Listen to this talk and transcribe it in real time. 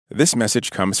This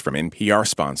message comes from NPR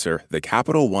sponsor, the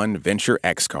Capital One Venture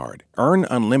X Card. Earn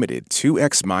unlimited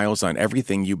 2x miles on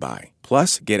everything you buy.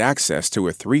 Plus, get access to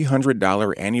a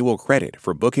 $300 annual credit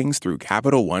for bookings through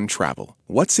Capital One Travel.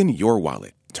 What's in your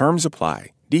wallet? Terms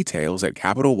apply. Details at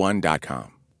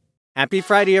CapitalOne.com. Happy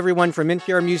Friday, everyone. From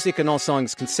NPR Music and All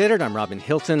Songs Considered, I'm Robin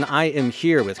Hilton. I am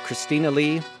here with Christina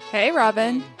Lee. Hey,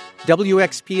 Robin.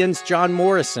 WXPN's John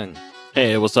Morrison.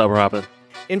 Hey, what's up, Robin?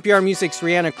 NPR Music's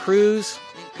Rihanna Cruz.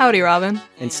 Howdy, Robin.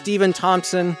 And Stephen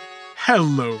Thompson.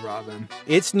 Hello, Robin.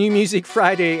 It's New Music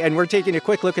Friday, and we're taking a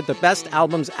quick look at the best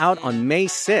albums out on May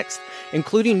 6th,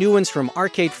 including new ones from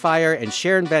Arcade Fire and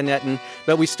Sharon Van Etten.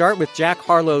 But we start with Jack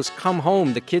Harlow's Come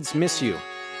Home, The Kids Miss You.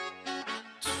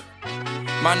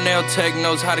 My nail tech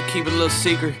knows how to keep it a little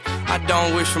secret. I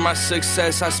don't wish for my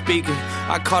success, I speak it.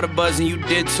 I caught a buzz and you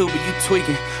did too, but you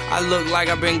tweaking. I look like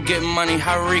I've been getting money,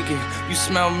 how reeking. You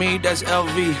smell me, that's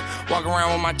LV. Walk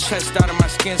around with my chest out and my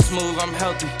skin smooth, I'm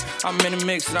healthy. I'm in a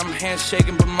mix and I'm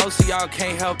handshaking, but most of y'all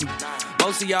can't help me.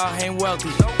 Most of y'all ain't wealthy.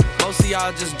 Most of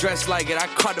y'all just dress like it. I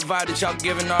caught the vibe that y'all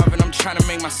giving off, and I'm trying to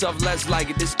make myself less like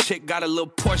it. This chick got a little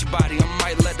Porsche body. I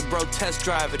might let the bro test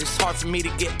drive it. It's hard for me to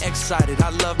get excited.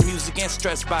 I love music and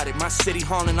stress about it. My city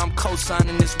haunting, I'm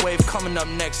co-signing this wave coming up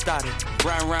next out it.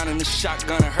 Riding around in the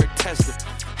shotgun and her Tesla.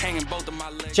 Hanging both of my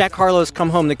legs. Jack Harlow's Come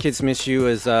Home, The Kids Miss You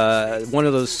is one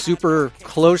of those super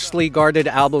closely guarded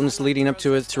albums leading up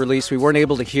to its release. We weren't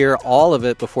able to hear all of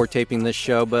it before taping this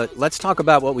show, but let's talk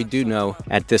about what we do know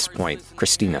at this point.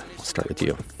 Christina, I'll start with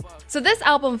you. So this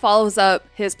album follows up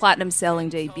his platinum selling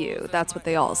debut. That's what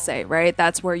they all say, right?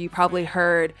 That's where you probably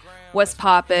heard What's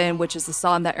Poppin', which is the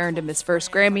song that earned him his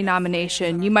first Grammy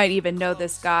nomination. You might even know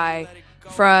this guy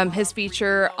from his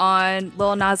feature on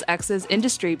Lil Nas X's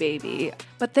Industry Baby.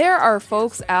 But there are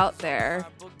folks out there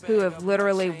who have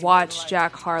literally watched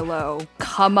Jack Harlow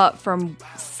come up from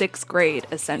 6th grade,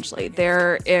 essentially.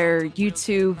 There are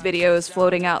YouTube videos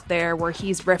floating out there where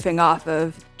he's riffing off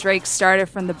of Drake started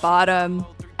from the bottom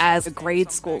as a grade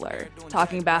schooler,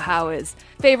 talking about how his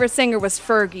favorite singer was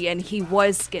Fergie and he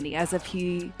was skinny, as if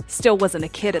he still wasn't a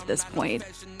kid at this point.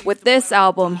 With this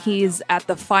album, he's at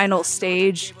the final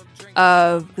stage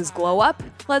of his glow up,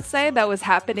 let's say, that was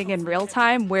happening in real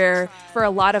time, where for a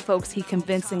lot of folks, he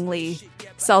convincingly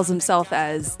sells himself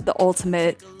as the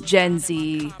ultimate Gen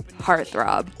Z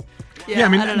heartthrob. Yeah, I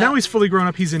mean, now he's fully grown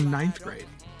up. He's in 9th grade.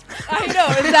 I know,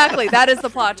 exactly. That is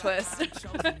the plot twist.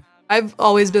 I've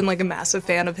always been like a massive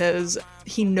fan of his.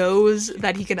 He knows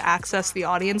that he can access the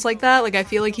audience like that. Like, I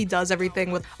feel like he does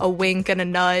everything with a wink and a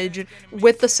nudge.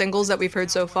 With the singles that we've heard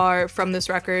so far from this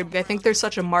record, I think there's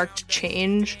such a marked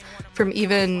change from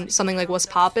even something like What's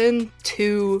Poppin'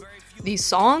 to these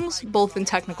songs, both in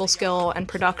technical skill and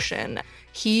production.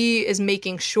 He is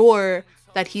making sure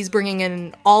that he's bringing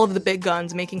in all of the big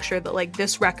guns, making sure that like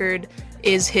this record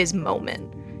is his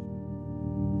moment.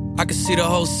 I could see the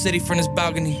whole city from this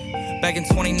balcony. Back in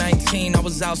 2019, I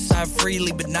was outside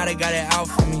freely, but now they got it out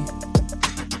for me.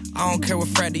 I don't care what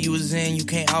frat that you was in, you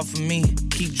can't out for me.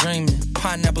 Keep dreaming.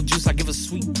 Pineapple juice, I give a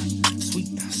sweet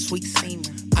semen.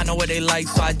 I know what they like,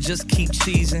 so I just keep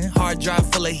cheesing. Hard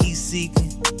drive full of heat seeking.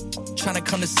 Trying to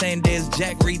come the same day as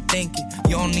Jack, rethinking.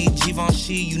 You don't need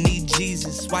Givenchy, you need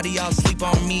Jesus. Why do y'all sleep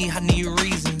on me? I need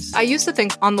reasons. I used to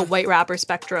think on the white rapper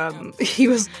spectrum, he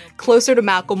was closer to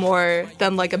Macklemore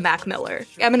than like a Mac Miller.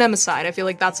 Eminem aside, I feel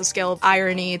like that's a scale of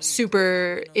irony,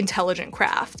 super intelligent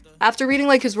craft. After reading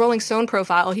like his Rolling Stone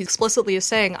profile, he explicitly is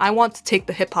saying, I want to take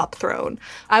the hip hop throne.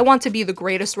 I want to be the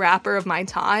greatest rapper of my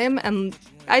time. And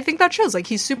I think that shows, like,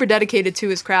 he's super dedicated to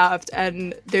his craft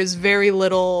and there's very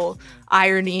little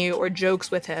irony or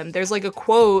jokes with him. There's like a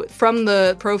quote from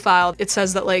the profile. It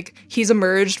says that like he's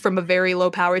emerged from a very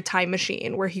low-powered time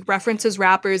machine where he references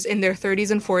rappers in their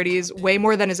 30s and 40s way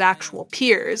more than his actual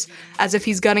peers, as if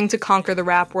he's gunning to conquer the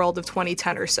rap world of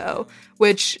 2010 or so,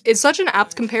 which is such an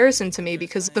apt comparison to me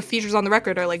because the features on the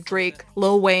record are like Drake,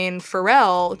 Lil Wayne,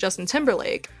 Pharrell, Justin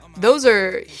Timberlake. Those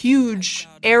are huge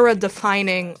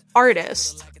era-defining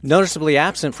artists. Noticeably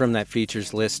absent from that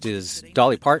features list is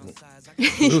Dolly Parton,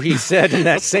 who he said in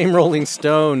that same Rolling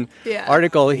Stone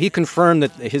article, he confirmed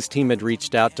that his team had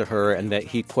reached out to her and that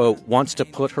he, quote, wants to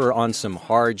put her on some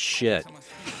hard shit.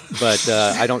 But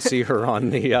I don't see her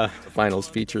on the finals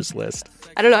features list.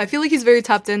 I don't know. I feel like he's very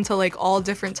tapped into like all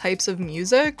different types of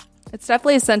music. It's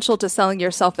definitely essential to selling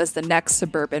yourself as the next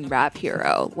suburban rap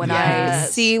hero. When I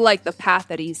see like the path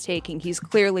that he's taking, he's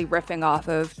clearly riffing off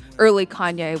of early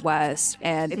Kanye West.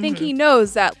 And I think he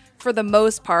knows that for the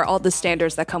most part, all the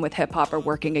standards that come with hip hop are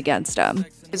working against him.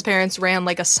 His parents ran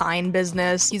like a sign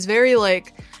business. He's very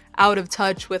like out of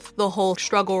touch with the whole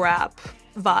struggle rap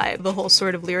vibe, the whole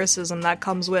sort of lyricism that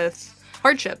comes with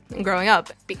hardship in growing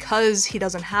up. Because he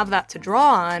doesn't have that to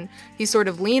draw on, he's sort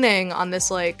of leaning on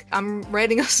this, like, I'm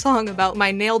writing a song about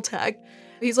my nail tech.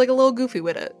 He's like a little goofy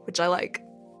with it, which I like.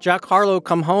 Jack Harlow,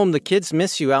 Come Home, The Kids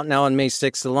Miss You, out now on May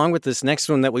 6th, along with this next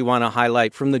one that we want to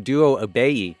highlight from the duo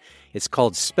Abeyi. It's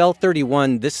called Spell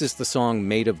 31. This is the song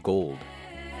Made of Gold.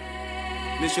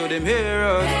 Me show them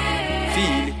heroes,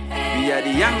 feel it. We are the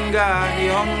younger, the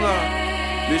hunger.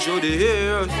 Me show the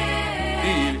heroes,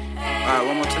 feel it. Alright,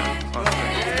 one more time.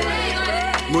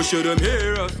 Me show them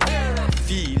heroes,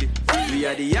 feel it. We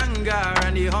are the younger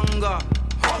and the hunger.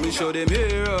 Me show them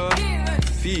heroes,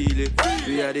 feel it.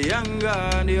 We are the younger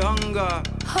and the hunger.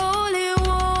 Holy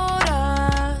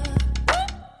water,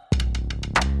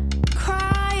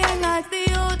 crying like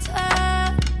the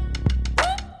altar.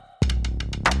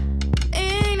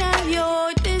 In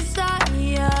your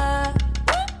desire,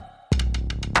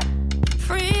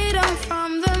 freedom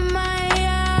from the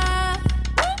Maya.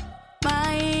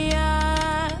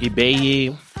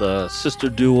 Abeyi, the sister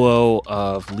duo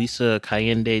of Lisa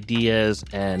Kayinde Diaz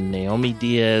and Naomi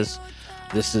Diaz.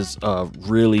 This is a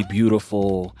really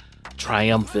beautiful,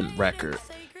 triumphant record.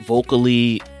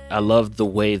 Vocally, I love the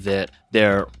way that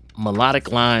their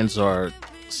melodic lines are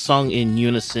sung in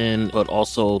unison, but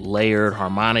also layered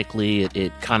harmonically.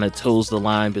 It kind of toes the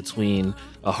line between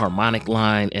a harmonic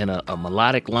line and a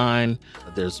melodic line.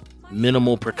 There's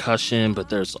minimal percussion, but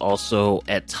there's also,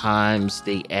 at times,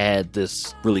 they add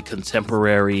this really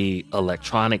contemporary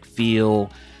electronic feel.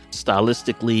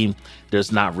 Stylistically,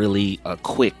 there's not really a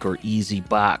quick or easy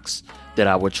box that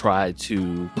I would try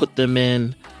to put them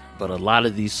in, but a lot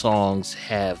of these songs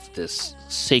have this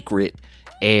sacred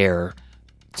air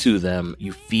to them.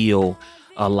 You feel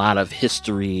a lot of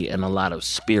history and a lot of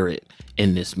spirit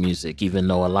in this music, even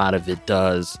though a lot of it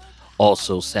does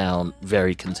also sound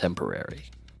very contemporary.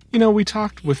 You know, we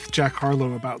talked with Jack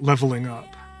Harlow about leveling up,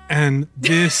 and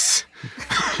this,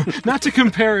 not to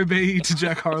compare Abeyi to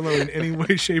Jack Harlow in any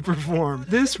way, shape, or form,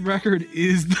 this record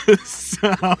is the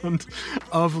sound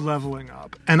of leveling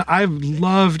up. And I've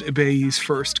loved Abeyi's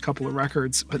first couple of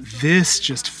records, but this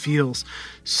just feels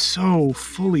so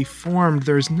fully formed.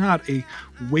 There's not a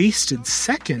wasted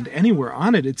second anywhere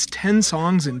on it. It's 10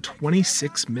 songs in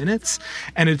 26 minutes,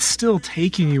 and it's still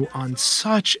taking you on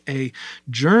such a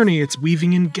journey. It's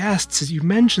weaving in guests, as you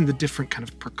mentioned, the different kind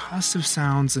of percussive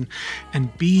sounds and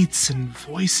beats and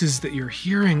voices that you're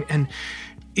hearing. And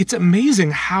it's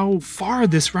amazing how far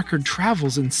this record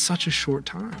travels in such a short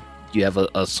time. You have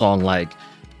a song like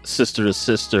Sister to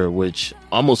Sister, which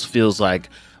almost feels like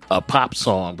a pop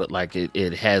song, but like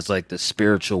it has like the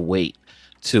spiritual weight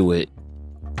to it.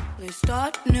 Let's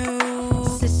start new.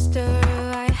 Sister,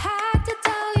 I had to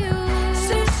tell you.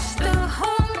 Sister,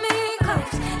 hold me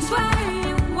close. Swear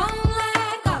you won't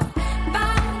let go.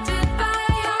 Bounded by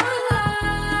your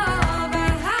love. I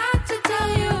had to tell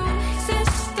you.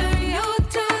 Sister, you're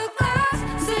too close.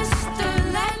 Sister,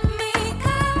 let me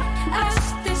come. Us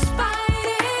despite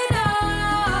it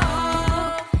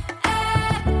all.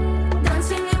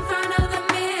 Dancing in front of the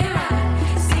mirror.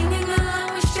 Singing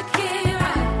along with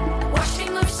Shakira.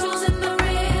 Washing our souls in the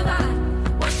river.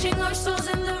 Washing our souls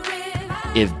in the river.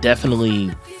 It definitely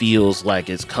feels like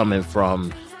it's coming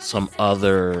from some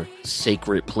other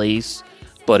sacred place,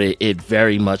 but it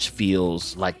very much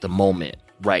feels like the moment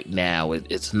right now.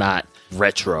 It's not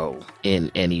retro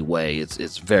in any way.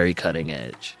 It's very cutting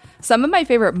edge. Some of my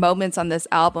favorite moments on this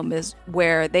album is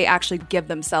where they actually give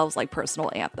themselves like personal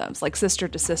anthems, like Sister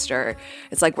to Sister.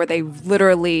 It's like where they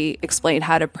literally explain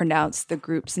how to pronounce the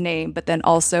group's name, but then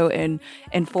also in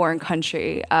Foreign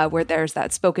Country, where there's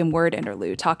that spoken word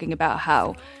interlude talking about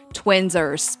how twins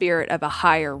are a spirit of a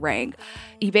higher rank.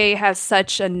 Abeyi has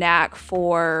such a knack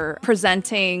for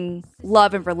presenting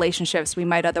love and relationships we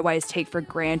might otherwise take for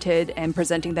granted and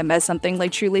presenting them as something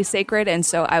like truly sacred. And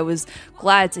so I was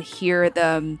glad to hear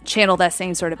them channel that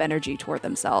same sort of energy toward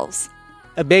themselves.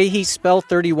 Abeyi, Spell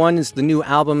 31 is the new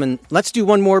album, and let's do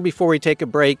one more before we take a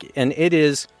break, and it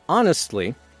is,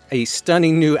 honestly, a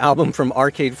stunning new album from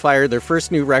Arcade Fire, their first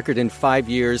new record in 5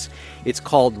 years. It's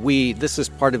called We. This is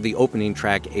part of the opening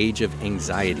track, Age of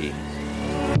Anxiety.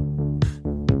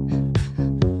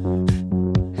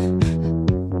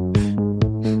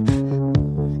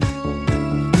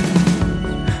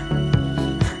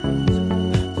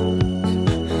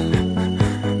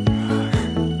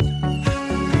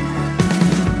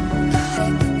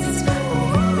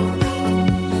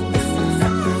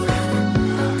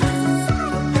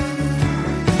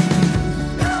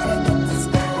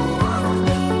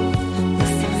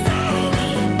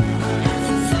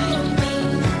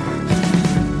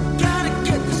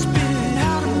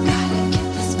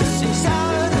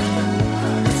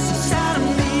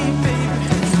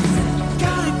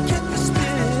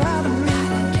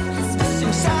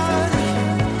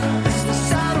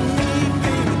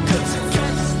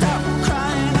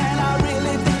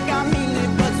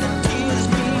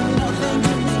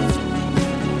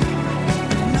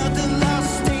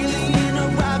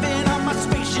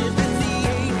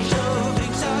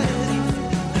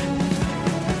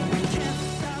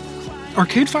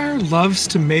 Arcade Fire loves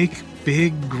to make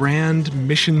big, grand,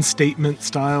 mission statement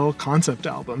style concept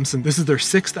albums, and this is their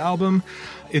 6th album.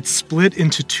 It's split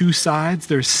into 2 sides.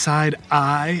 There's side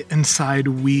I and side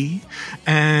we,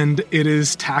 and it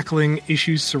is tackling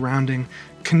issues surrounding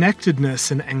connectedness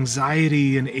and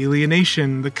anxiety and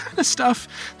alienation, the kind of stuff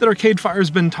that Arcade Fire's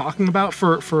been talking about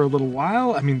for a little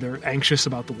while. I mean, they're anxious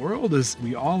about the world, as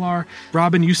we all are.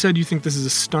 Robin, you said you think this is a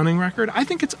stunning record. I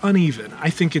think it's uneven. I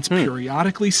think it's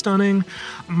periodically stunning.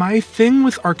 My thing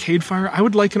with Arcade Fire, I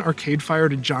would liken Arcade Fire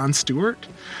to Jon Stewart.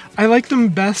 I like them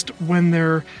best when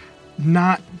they're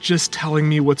not just telling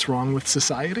me what's wrong with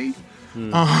society.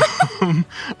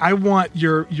 I want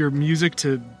your music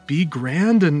to be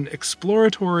grand and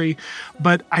exploratory,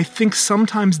 but I think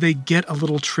sometimes they get a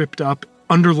little tripped up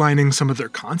underlining some of their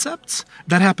concepts.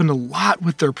 That happened a lot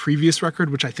with their previous record,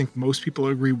 which I think most people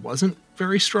agree wasn't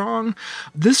very strong.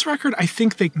 This record, I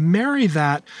think they marry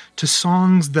that to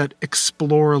songs that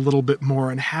explore a little bit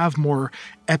more and have more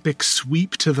epic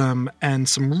sweep to them and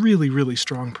some really, really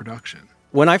strong production.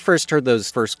 When I first heard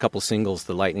those first couple singles,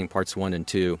 the Lightning Parts 1 and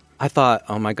 2, I thought,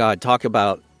 oh my God, talk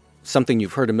about something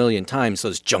you've heard a million times,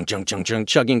 those junk, junk, junk, junk,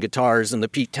 chugging guitars and the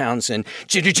Pete Townsend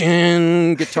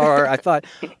chin guitar. I thought,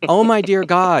 oh my dear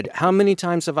God, how many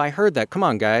times have I heard that? Come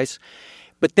on, guys.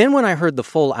 But then when I heard the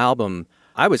full album,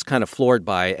 I was kind of floored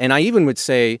by it. And I even would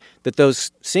say that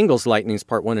those singles, Lightnings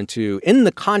Part 1 and 2, in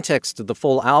the context of the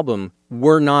full album,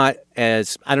 were not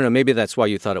as, I don't know, maybe that's why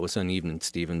you thought it was uneven,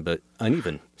 Stephen, but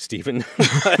uneven, Stephen.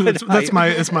 that's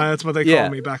what they call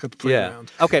me back at the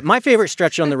playground. Yeah. Okay, my favorite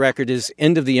stretch on the record is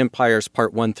End of the Empires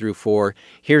Part 1 through 4.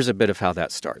 Here's a bit of how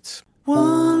that starts.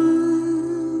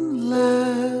 One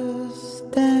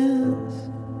last dance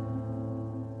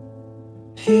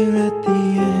here at the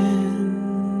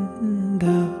end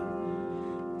of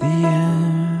the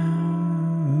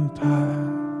empire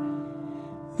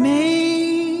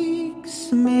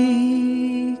makes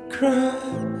me cry,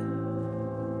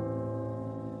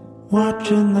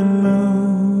 watching the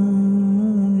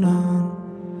moon on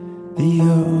the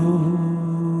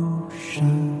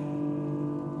ocean,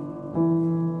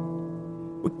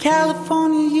 where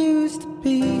California used to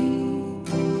be.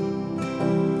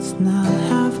 It's not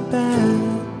half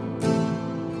bad.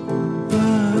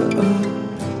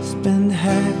 Spend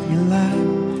half your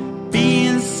life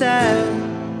being sad.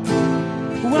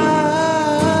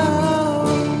 Wow,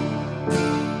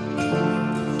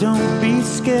 don't be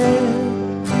scared.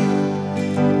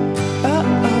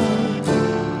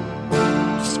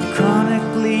 Just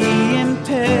chronically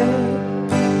impaired.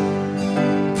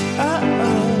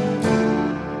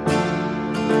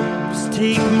 Just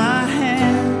take my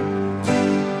hand.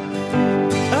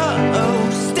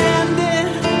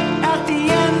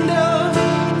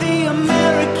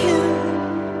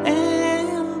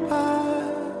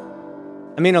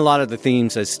 I mean, a lot of the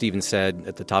themes, as Stephen said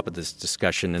at the top of this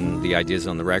discussion and the ideas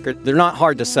on the record, they're not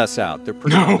hard to suss out. They're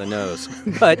pretty on the nose.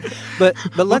 But let's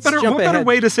jump ahead. What better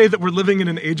way to say that we're living in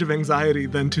an age of anxiety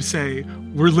than to say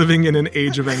we're living in an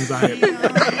age of anxiety?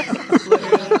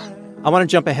 I want to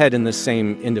jump ahead in this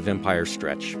same End of Empire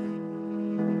stretch.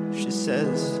 She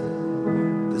says,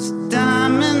 there's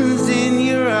diamonds in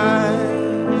your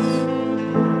eyes,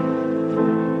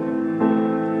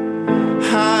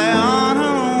 high on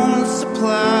her own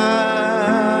supply.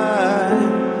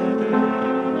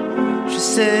 She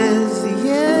says,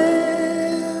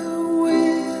 yeah,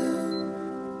 we're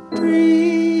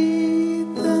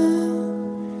breathing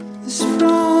is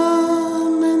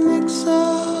from an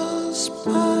exhaust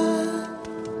pipe,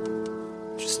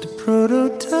 just a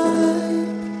prototype.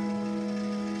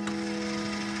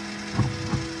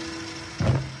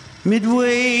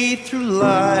 Midway through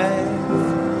life,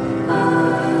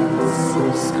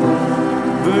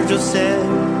 Virgil said,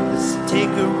 let's take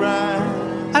a ride.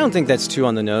 I don't think that's too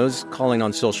on the nose, calling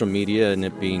on social media and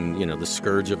it being, the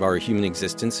scourge of our human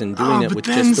existence and doing it with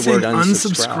just the word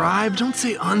unsubscribe. Don't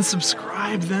say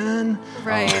unsubscribe then.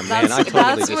 Right. Oh, man, that's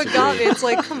totally what got me. It's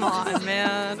like, come on,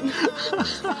 man.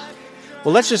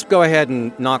 Well, let's just go ahead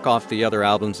and knock off the other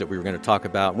albums that we were going to talk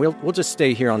about. We'll just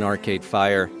stay here on Arcade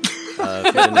Fire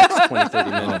for the next 20, 30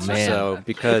 minutes or so,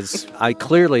 because I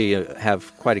clearly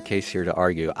have quite a case here to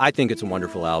argue. I think it's a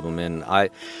wonderful album, and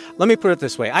let me put it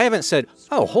this way. I haven't said,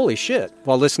 oh, holy shit,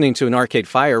 while listening to an Arcade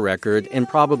Fire record in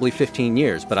probably 15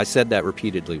 years, but I said that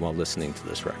repeatedly while listening to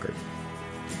this record.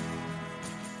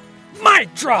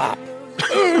 Mic drop!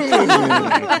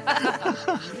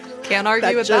 Can't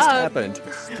argue with that. That just happened.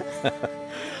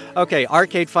 Okay,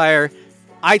 Arcade Fire.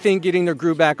 I think getting their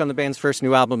groove back on the band's first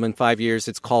new album in 5 years.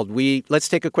 It's called We. Let's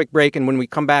take a quick break, and when we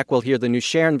come back, we'll hear the new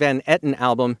Sharon Van Etten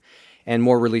album and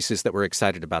more releases that we're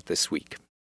excited about this week.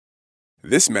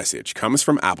 This message comes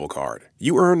from Apple Card.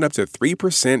 You earn up to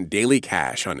 3% daily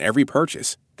cash on every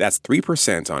purchase. That's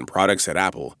 3% on products at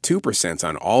Apple, 2%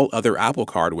 on all other Apple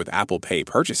Card with Apple Pay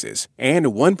purchases, and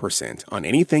 1% on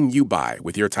anything you buy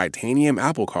with your titanium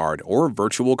Apple Card or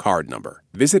virtual card number.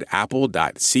 Visit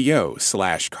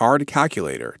apple.co/card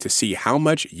calculator to see how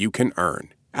much you can earn.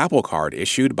 Apple Card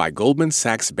issued by Goldman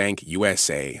Sachs Bank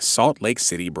USA, Salt Lake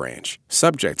City branch.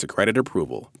 Subject to credit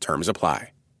approval. Terms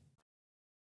apply.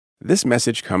 This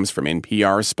message comes from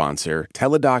NPR sponsor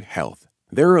Teladoc Health.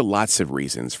 There are lots of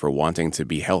reasons for wanting to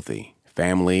be healthy.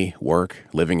 Family, work,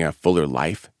 living a fuller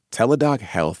life. Teladoc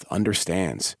Health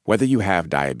understands. Whether you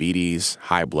have diabetes,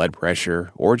 high blood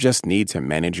pressure, or just need to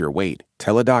manage your weight,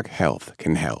 Teladoc Health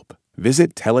can help.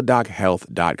 Visit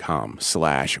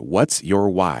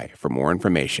teladochealth.com/what'syourwhy for more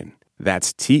information.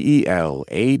 That's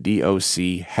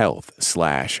TELADOC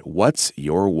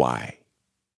health/what'syourwhy.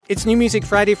 It's New Music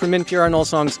Friday from NPR and All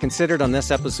Songs Considered. On this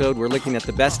episode, we're looking at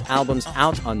the best albums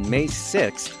out on May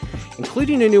 6th,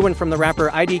 including a new one from the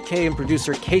rapper IDK and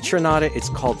producer Kaytranada. It's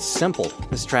called Simple.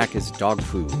 This track is Dog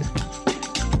Food.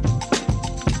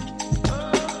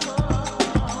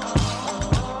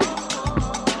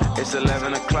 It's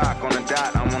 11 o'clock on the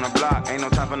dot, I'm on the block. Ain't no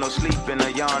time for no sleeping, or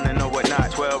yawning, or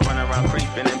whatnot. 12 running around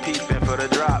creeping and peeping for the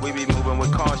drop. We be moving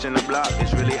with caution, the block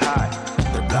is really hot.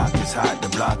 The block is hot, the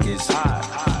block is hot.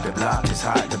 The block is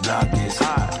hot, the block is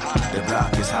hot. The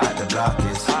block is hot, the block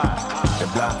is hot. The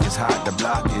block is hot, the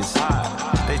block is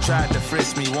hot. They tried to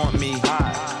frisk me, want me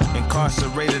hot.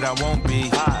 Incarcerated, I won't be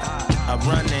hot. I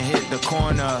run and hit the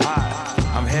corner hot.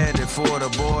 I'm headed for the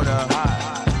border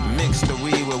hot. Mix the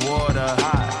weed with water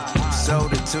hot.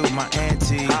 Sold it to my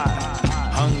auntie hot.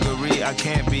 Hungary, I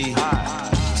can't be hot.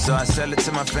 So I sell it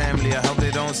to my family. I hope they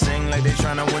don't sing like they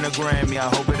tryna win a Grammy. I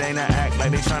hope it ain't an act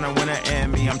like they tryna win an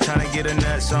Emmy. I'm tryna get a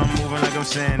nut, so I'm moving like I'm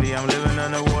Sandy. I'm living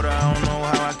underwater, I don't know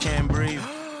how I can't breathe.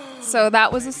 So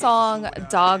that was a song,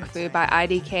 Dog Food, by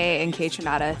IDK and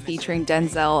Kaytranada featuring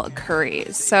Denzel Curry.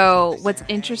 So what's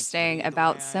interesting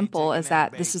about Simple is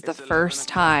that this is the first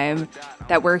time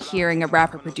that we're hearing a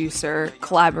rapper-producer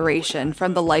collaboration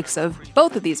from the likes of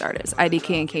both of these artists,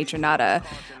 IDK and Kaytranada.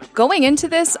 Going into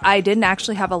this, I didn't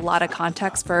actually have a lot of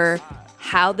context for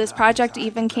how this project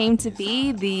even came to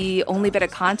be. The only bit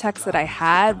of context that I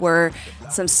had were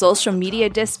some social media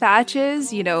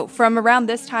dispatches, from around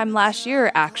this time last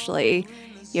year, actually,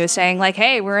 saying like,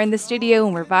 hey, we're in the studio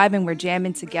and we're vibing, we're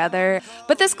jamming together.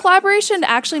 But this collaboration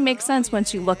actually makes sense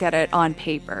once you look at it on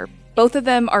paper. Both of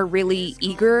them are really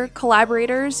eager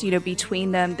collaborators.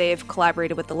 Between them, they've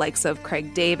collaborated with the likes of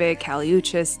Craig David, Kali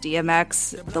Uchis,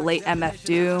 DMX, the late MF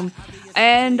Doom.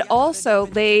 And also,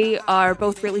 they are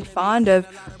both really fond of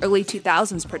early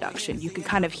 2000s production. You can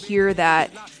kind of hear that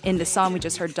in the song we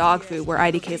just heard, Dog Food, where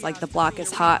IDK's like, the block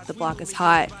is hot, the block is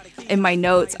hot. In my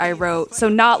notes, I wrote, so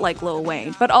not like Lil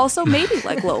Wayne, but also maybe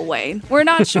like Lil Wayne. We're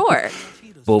not sure.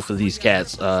 Both of these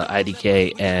cats,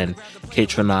 IDK and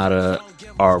Kaytranada,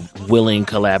 are willing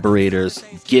collaborators,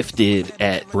 gifted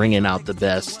at bringing out the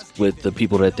best with the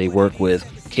people that they work with.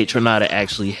 Kaytranada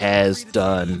actually has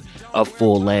done a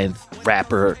full-length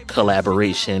rapper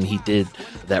collaboration. He did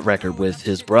that record with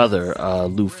his brother,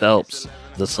 Lou Phelps,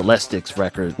 the Celestics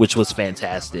record, which was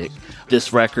fantastic.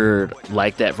 This record,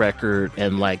 like that record,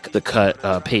 and like the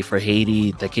cut Pay for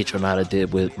Haiti that Kaytranada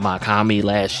did with Makami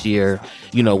last year.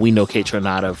 We know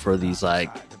Kaytranada for these like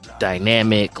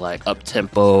dynamic, like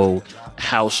up-tempo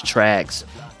house tracks.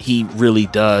 He really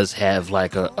does have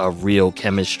like a real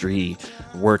chemistry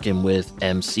working with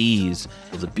MCs.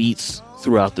 The beats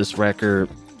throughout this record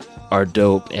are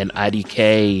dope, and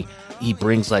IDK, he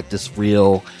brings like this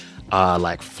real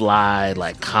like fly,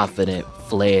 like confident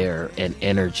flair and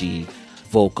energy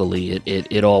vocally.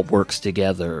 It all works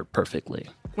together perfectly.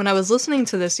 When I was listening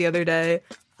to this the other day,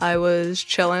 I was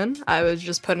chilling. I was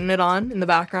just putting it on in the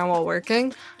background while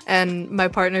working, and my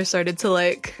partner started to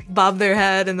like bob their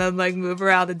head and then like move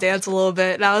around and dance a little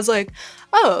bit. And I was like,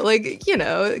 oh, like,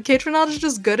 Kaytranada's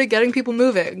just good at getting people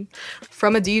moving.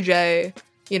 From a DJ,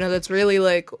 that's really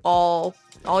like all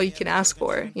you can ask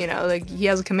for. Like he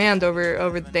has a command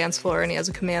over the dance floor, and he has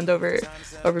a command over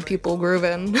people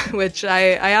grooving, which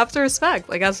I have to respect.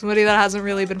 Like, as somebody that hasn't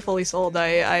really been fully sold,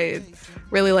 I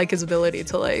really like his ability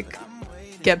to like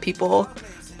get people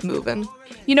moving.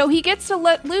 He gets to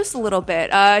let loose a little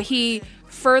bit. He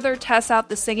further tests out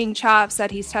the singing chops that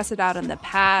he's tested out in the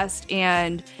past,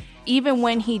 and even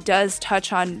when he does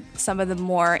touch on some of the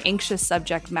more anxious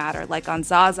subject matter, like on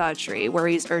Zaza Tree, where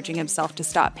he's urging himself to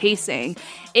stop pacing,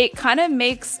 it kind of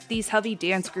makes these heavy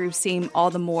dance grooves seem all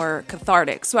the more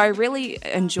cathartic. So I really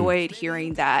enjoyed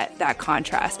hearing that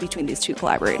contrast between these two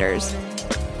collaborators.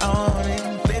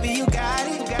 Baby, you got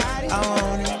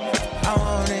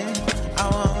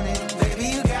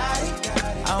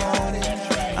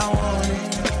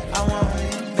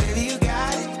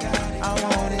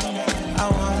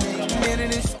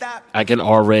I can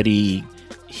already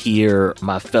hear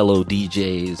my fellow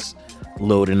DJs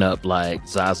loading up like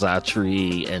Zaza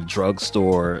Tree and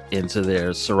Drugstore into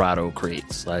their Serato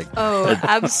crates. Like, oh,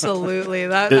 absolutely.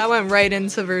 That went right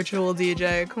into virtual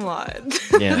DJ. Come on.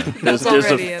 Yeah, there's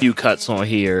a few cuts on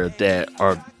here that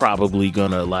are probably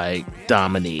gonna like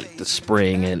dominate the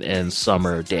spring and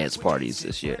summer dance parties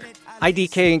this year.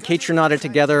 IDK and Kaytranada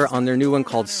together on their new one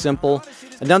called Simple.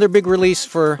 Another big release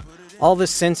for all the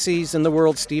sensies in the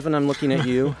world. Stephen, I'm looking at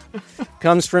you.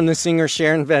 Comes from the singer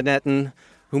Sharon Van Etten,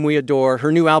 whom we adore.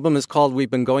 Her new album is called We've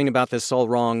Been Going About This All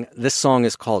Wrong. This song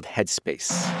is called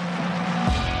Headspace.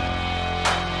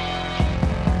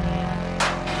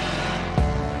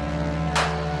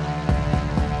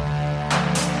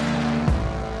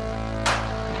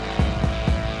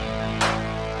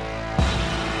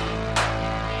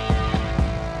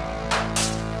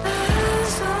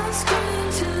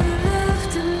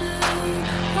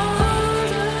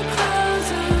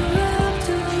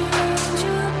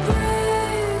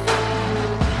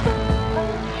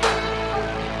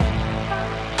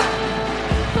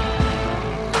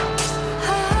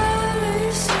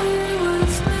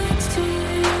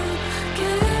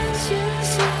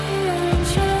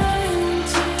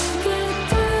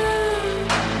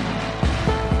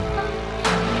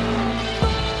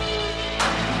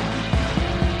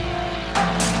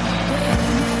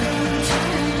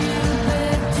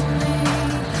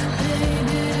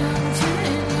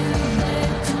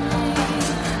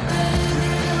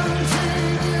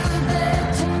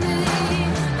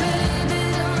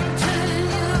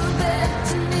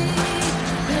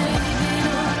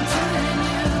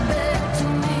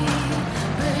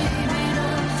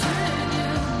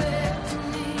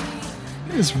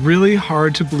 It's really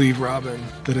hard to believe, Robin,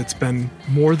 that it's been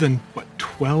more than,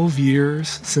 12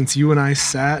 years since you and I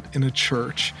sat in a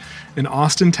church in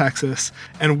Austin, Texas,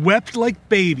 and wept like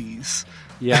babies.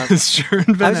 Yeah. As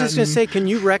Sharon Van I was just going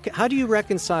to say, how do you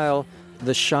reconcile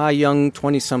the shy young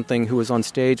 20-something who was on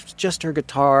stage with just her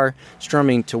guitar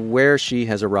strumming to where she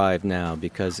has arrived now?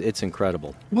 Because it's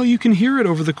incredible. Well, you can hear it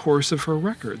over the course of her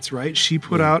records, right? She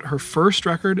put out her first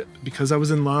record, Because I Was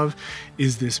in Love,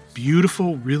 is this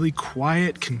beautiful, really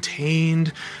quiet,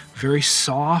 contained, very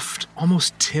soft,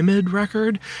 almost timid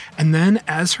record. And then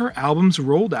as her albums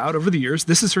rolled out over the years,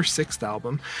 this is her 6th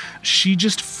album, she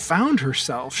just found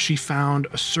herself. She found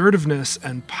assertiveness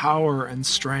and power and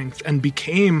strength and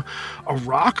became a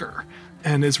rocker.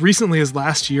 And as recently as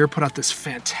last year, put out this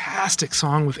fantastic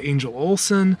song with Angel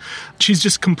Olsen. She's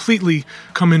just completely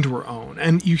come into her own.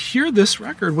 And you hear this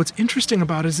record, what's interesting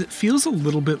about it is it feels a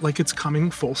little bit like it's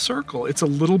coming full circle. It's a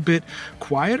little bit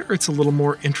quieter. It's a little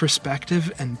more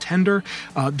introspective and tender.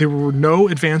 There were no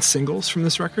advanced singles from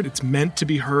this record. It's meant to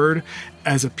be heard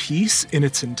as a piece in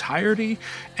its entirety.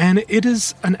 And it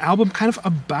is an album kind of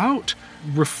about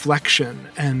reflection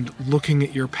and looking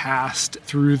at your past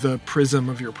through the prism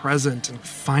of your present and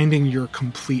finding your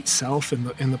complete self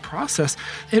in the process.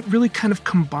 It really kind of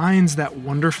combines that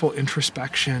wonderful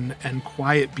introspection and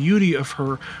quiet beauty of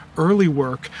her early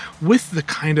work with the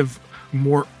kind of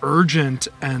more urgent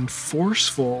and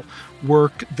forceful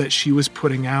work that she was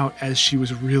putting out as she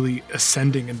was really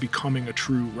ascending and becoming a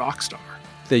true rock star.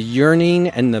 The yearning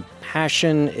and the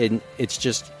passion, and it's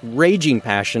just raging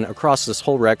passion across this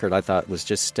whole record, I thought was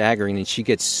just staggering. And she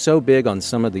gets so big on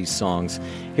some of these songs.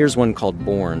 Here's one called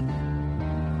Born.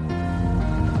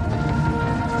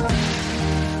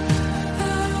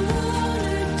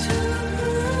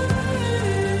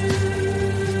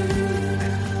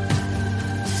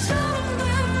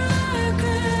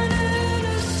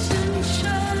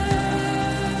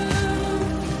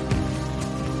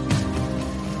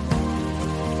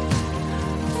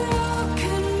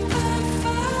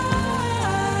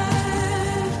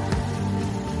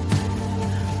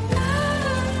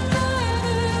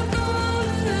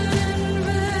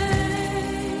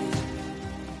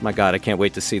 My God, I can't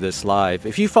wait to see this live.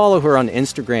 If you follow her on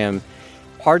Instagram,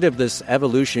 part of this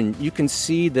evolution, you can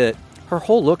see that her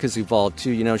whole look has evolved too.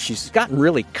 You know, she's gotten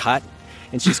really cut,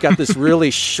 and she's got this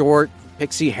really short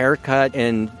pixie haircut,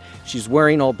 and she's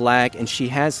wearing all black, and she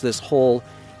has this whole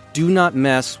do not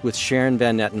mess with Sharon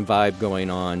Van Etten vibe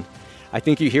going on. I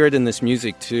think you hear it in this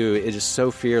music too. It is so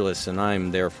fearless, and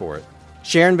I'm there for it.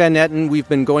 Sharon Van Etten, we've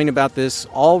been going about this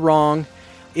all wrong.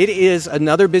 It is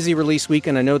another busy release week,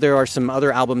 and I know there are some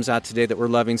other albums out today that we're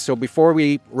loving. So before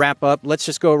we wrap up, let's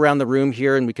just go around the room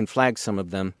here and we can flag some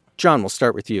of them. John, we'll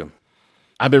start with you.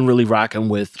 I've been really rocking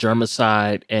with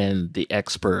Germicide and The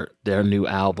Expert, their new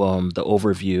album, The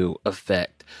Overview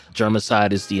Effect.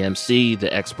 Germicide is the MC,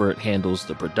 The Expert handles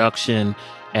the production,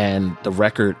 and the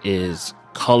record is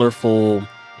colorful,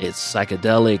 it's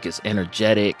psychedelic, it's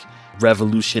energetic.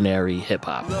 revolutionary hip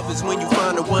hop. Love is when you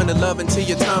find the one to love until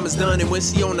your time is done. And when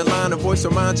she on the line, a voice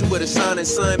reminds you with a shining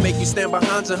sun. Make you stand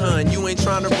behind your hun. You ain't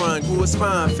trying to run. Grew a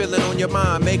spine, feel it on your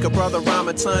mind. Make a brother rhyme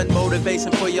a ton.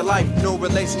 Motivation for your life. No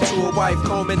relation to a wife.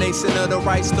 Culmination of the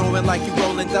right. Throwing like you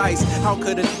rolling dice. How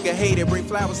could a nigga hate it? Bring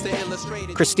flowers to illustrate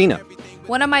it. Christina.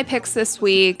 One of my picks this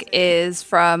week is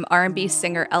from R&B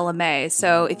singer Ella Mai.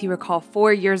 So if you recall,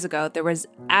 4 years ago, there was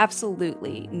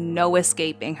absolutely no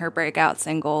escaping her breakout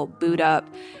single, Boot Up.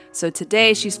 So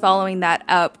today, she's following that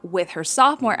up with her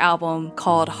sophomore album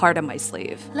called Heart on My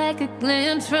Sleeve. Like a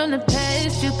glimpse from the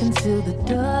past, you conceal the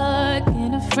dark.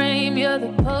 In a frame, you're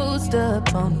the poster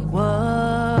up on the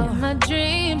wall. In my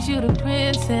dreams, you're the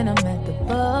prince and I'm at the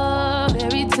bar.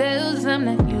 Fairy tales, I'm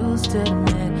not used to the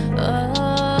man.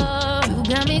 Oh, you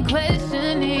got me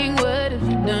questioning, what have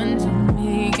you done to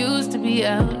me? Used to be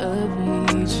out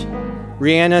of reach.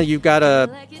 Rihanna, you've got to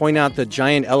point out the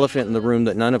giant elephant in the room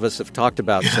that none of us have talked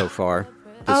about so far.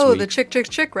 Oh, the Chick Chick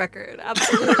Chick record.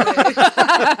 Absolutely.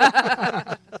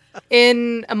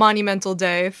 In a monumental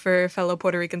day for fellow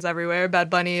Puerto Ricans everywhere,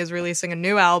 Bad Bunny is releasing a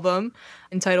new album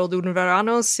entitled Un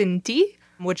Verano Sin Ti,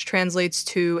 which translates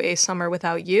to A Summer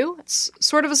Without You. It's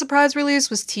sort of a surprise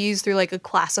release, was teased through like a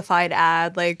classified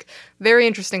ad, like very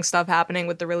interesting stuff happening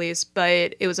with the release,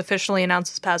 but it was officially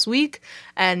announced this past week,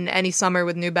 and any summer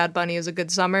with new Bad Bunny is a good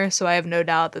summer, so I have no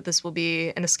doubt that this will be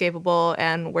inescapable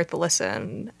and worth a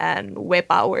listen and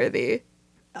wepa worthy.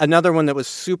 Another one that was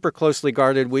super closely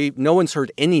guarded. No one's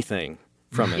heard anything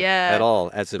from it at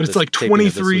all. As of but it's like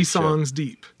 23 songs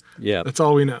deep. Yeah. That's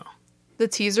all we know. The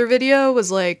teaser video was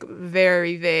like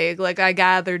very vague. Like I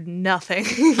gathered nothing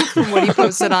from what he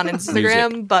posted on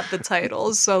Instagram but the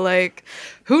titles. So like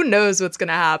who knows what's going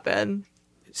to happen?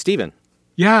 Steven.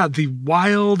 Yeah, the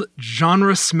wild,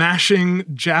 genre-smashing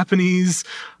Japanese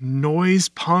noise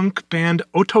punk band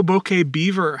Otoboke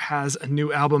Beaver has a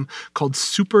new album called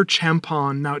Super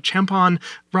Champon. Now, champon,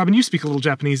 Robin, you speak a little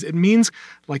Japanese. It means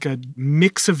like a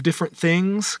mix of different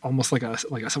things, almost like a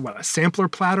sampler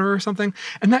platter or something.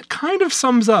 And that kind of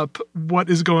sums up what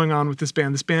is going on with this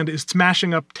band. This band is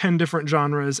smashing up 10 different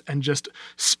genres and just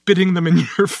spitting them in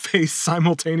your face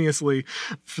simultaneously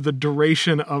for the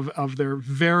duration of their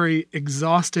very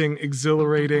exhausting,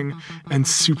 exhilarating, and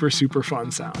super, super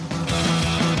fun sound.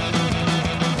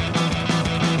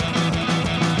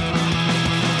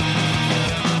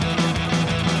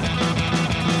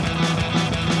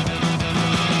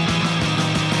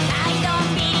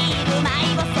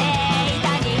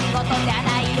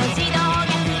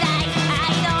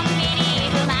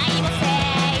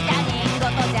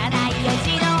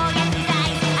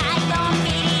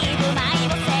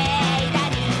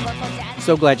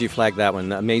 So glad you flagged that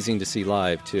one. Amazing to see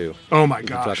live, too. Oh, my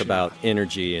gosh. Talk about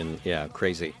energy and,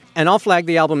 crazy. And I'll flag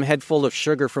the album Head Full of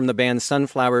Sugar from the band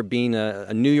Sunflower Bean,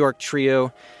 a New York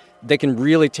trio. They can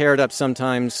really tear it up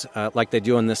sometimes, like they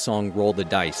do on this song, Roll the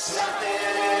Dice.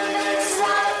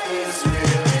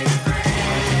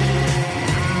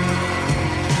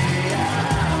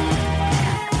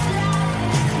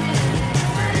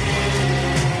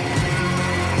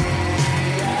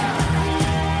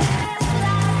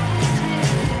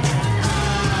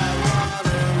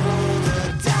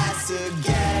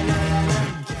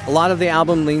 A lot of the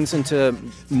album leans into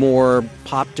more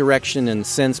pop direction and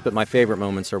synths, but my favorite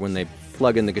moments are when they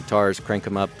plug in the guitars, crank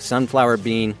them up. Sunflower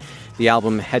Bean, the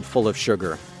album Head Full of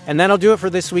Sugar. And that'll do it for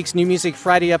this week's New Music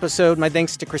Friday episode. My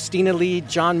thanks to Christina Lee,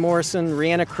 John Morrison,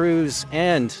 Rihanna Cruz,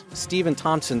 and Stephen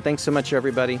Thompson. Thanks so much,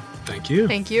 everybody. Thank you.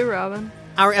 Thank you, Robin.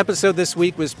 Our episode this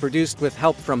week was produced with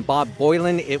help from Bob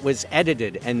Boylan. It was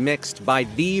edited and mixed by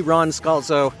the Ron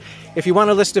Scalzo. If you want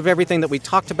a list of everything that we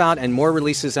talked about and more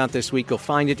releases out this week, you'll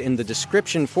find it in the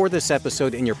description for this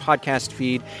episode in your podcast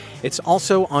feed. It's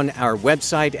also on our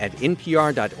website at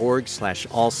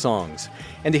npr.org/allsongs.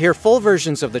 And to hear full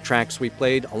versions of the tracks we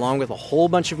played, along with a whole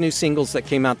bunch of new singles that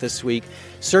came out this week,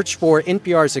 search for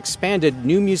NPR's expanded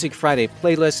New Music Friday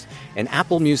playlist in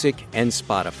Apple Music and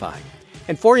Spotify.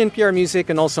 And for NPR Music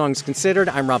and All Songs Considered,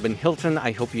 I'm Robin Hilton.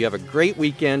 I hope you have a great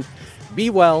weekend. Be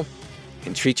well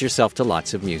and treat yourself to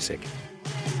lots of music.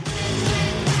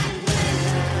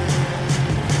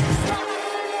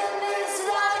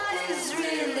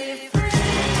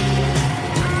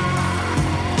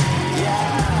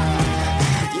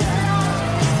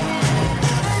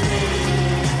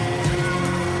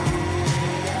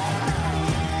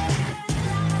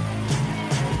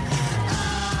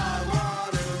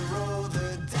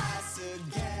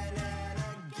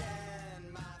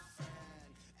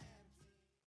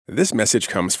 This message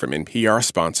comes from NPR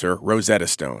sponsor Rosetta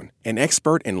Stone, an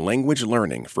expert in language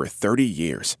learning for 30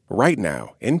 years. Right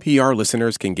now, NPR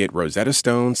listeners can get Rosetta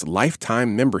Stone's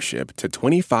lifetime membership to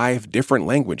 25 different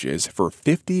languages for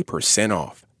 50%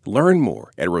 off. Learn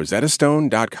more at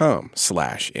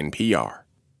rosettastone.com/NPR.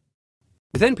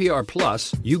 With NPR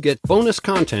Plus, you get bonus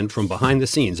content from behind the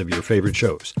scenes of your favorite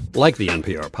shows, like the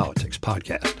NPR Politics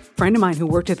podcast. A friend of mine who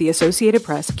worked at the Associated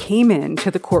Press came into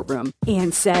the courtroom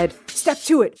and said, "Step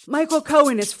to it, Michael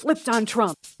Cohen has flipped on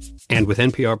Trump." And with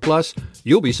NPR Plus,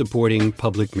 you'll be supporting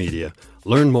public media.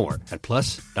 Learn more at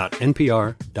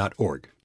plus.npr.org.